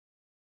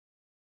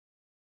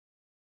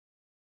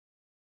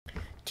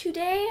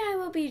Today I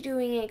will be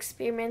doing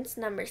experiments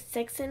number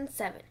 6 and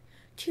 7.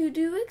 To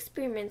do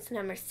experiments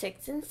number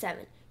 6 and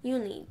 7, you'll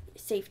need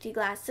safety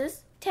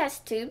glasses,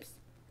 test tubes,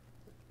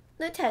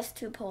 the test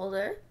tube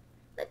holder,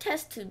 the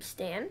test tube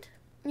stand,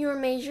 your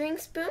measuring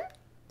spoon,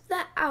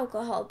 the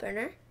alcohol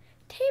burner,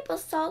 table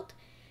salt,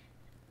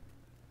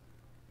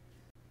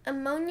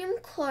 ammonium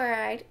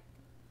chloride,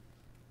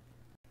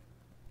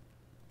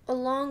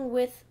 along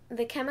with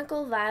the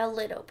chemical vial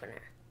lid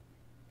opener.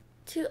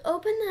 To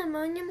open the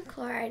ammonium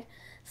chloride,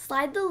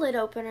 slide the lid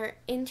opener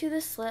into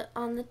the slit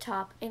on the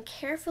top and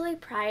carefully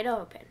pry it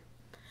open.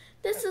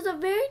 This is a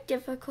very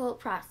difficult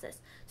process,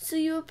 so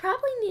you will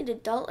probably need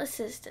adult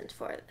assistance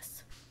for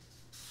this.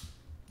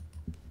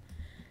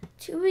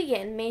 To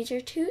begin,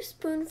 measure 2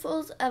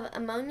 spoonfuls of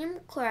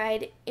ammonium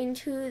chloride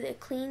into the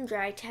clean,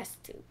 dry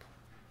test tube.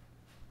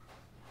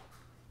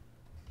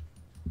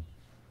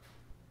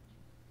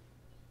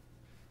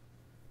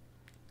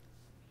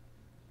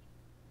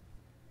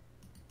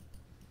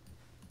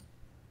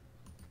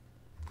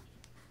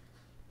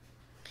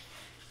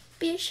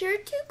 Be sure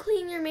to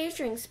clean your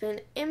measuring spoon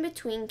in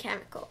between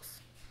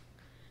chemicals.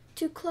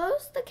 To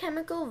close the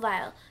chemical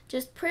vial,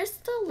 just press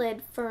the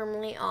lid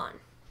firmly on.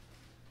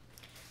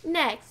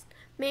 Next,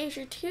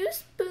 measure 2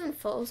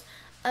 spoonfuls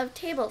of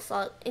table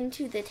salt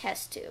into the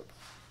test tube.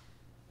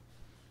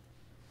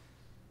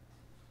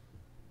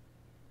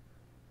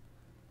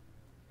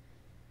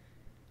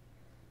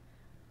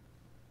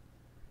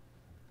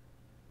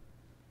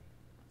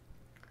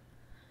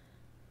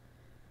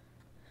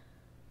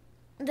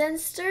 Then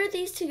stir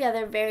these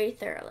together very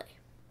thoroughly.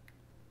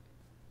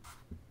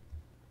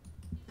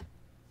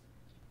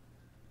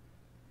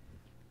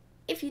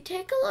 If you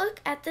take a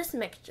look at this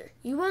mixture,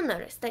 you will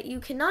notice that you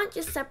cannot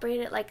just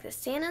separate it like the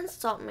sand and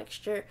salt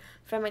mixture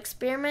from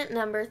experiment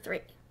number 3.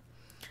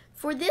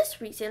 For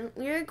this reason,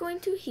 we are going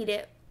to heat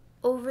it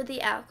over the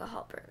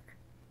alcohol burner.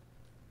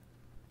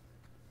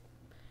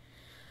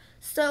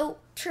 So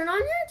turn on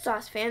your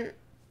exhaust fan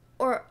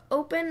or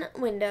open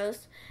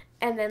windows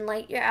and then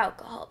light your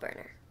alcohol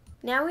burner.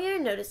 Now we are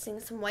noticing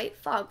some white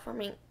fog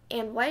forming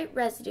and white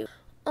residue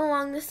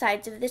along the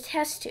sides of the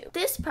test tube.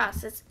 This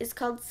process is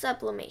called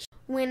sublimation,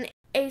 when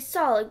a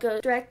solid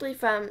goes directly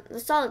from the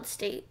solid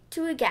state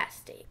to a gas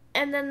state.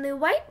 And then the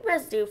white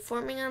residue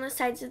forming on the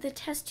sides of the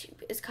test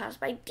tube is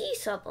caused by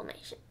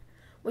desublimation,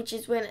 which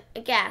is when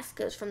a gas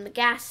goes from the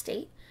gas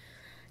state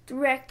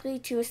directly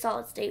to a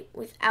solid state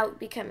without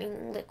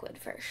becoming liquid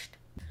first.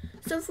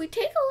 So if we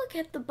take a look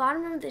at the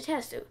bottom of the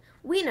test tube,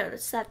 we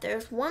notice that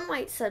there's one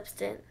white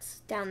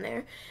substance down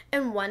there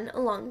and one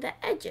along the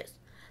edges.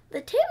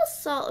 The table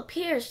salt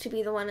appears to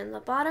be the one in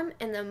the bottom,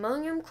 and the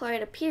ammonium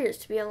chloride appears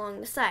to be along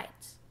the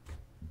sides.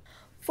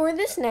 For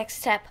this next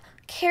step,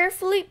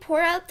 carefully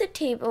pour out the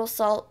table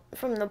salt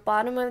from the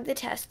bottom of the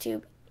test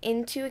tube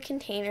into a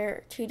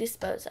container to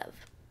dispose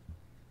of.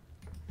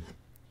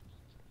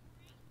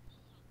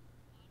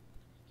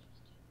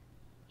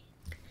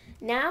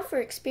 Now for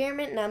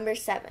experiment number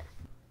 7.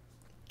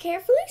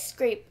 Carefully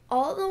scrape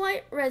all the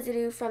white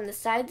residue from the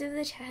sides of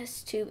the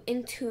test tube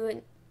into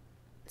a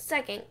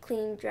second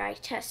clean, dry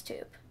test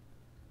tube.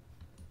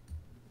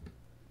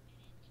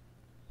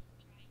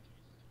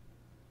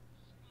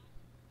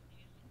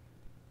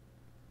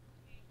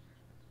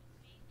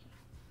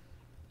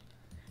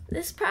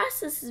 This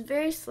process is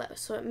very slow,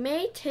 so it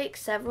may take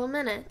several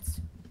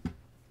minutes.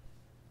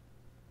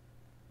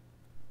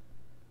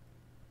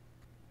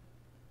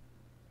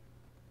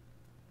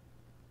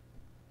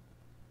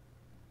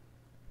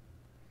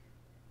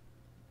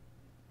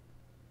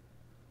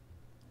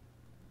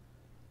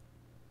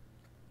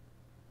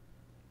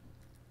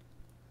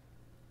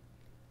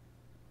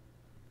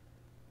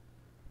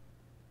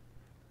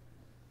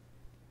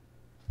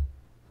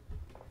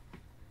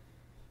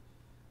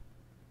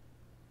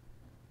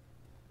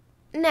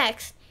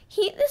 Next,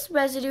 heat this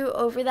residue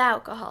over the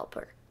alcohol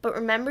burner, but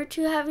remember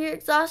to have your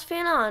exhaust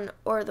fan on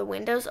or the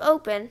windows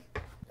open.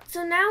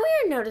 So now we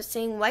are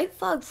noticing white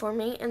fog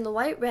forming, and the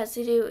white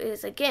residue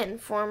is again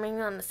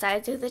forming on the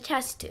sides of the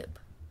test tube.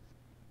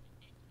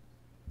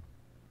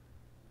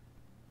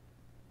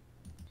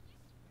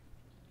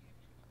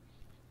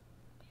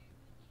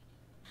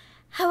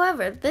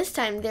 However, this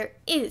time there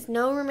is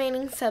no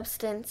remaining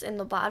substance in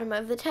the bottom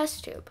of the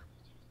test tube.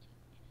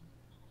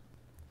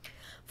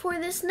 For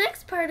this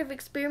next part of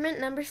experiment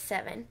number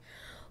 7,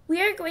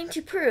 we are going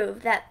to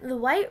prove that the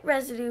white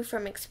residue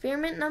from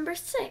experiment number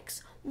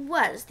 6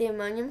 was the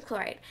ammonium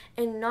chloride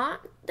and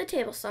not the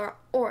table salt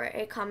or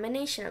a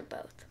combination of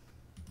both.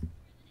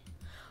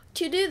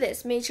 To do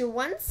this, measure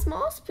 1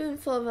 small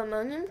spoonful of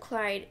ammonium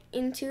chloride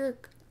into a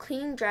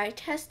clean, dry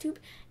test tube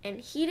and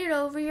heat it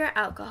over your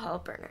alcohol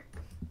burner.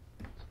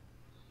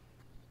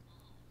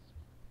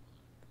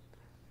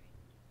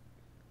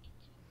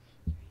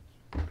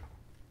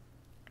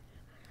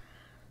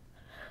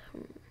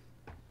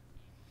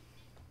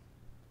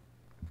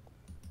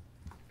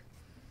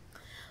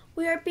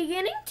 We are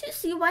beginning to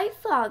see white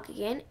fog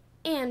again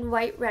and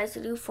white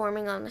residue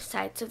forming on the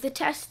sides of the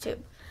test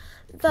tube,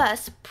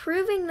 thus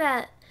proving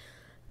that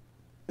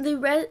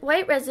The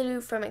white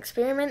residue from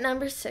experiment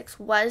number 6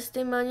 was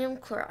the ammonium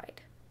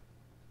chloride.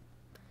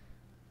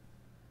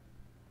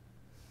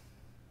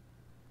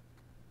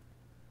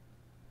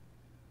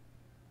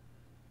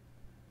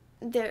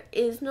 There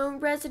is no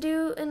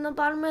residue in the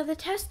bottom of the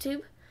test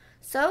tube,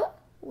 so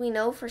we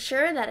know for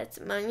sure that it's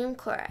ammonium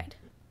chloride.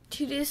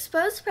 To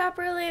dispose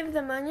properly of the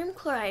ammonium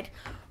chloride,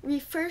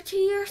 refer to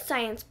your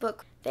science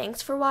book.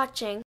 Thanks for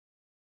watching.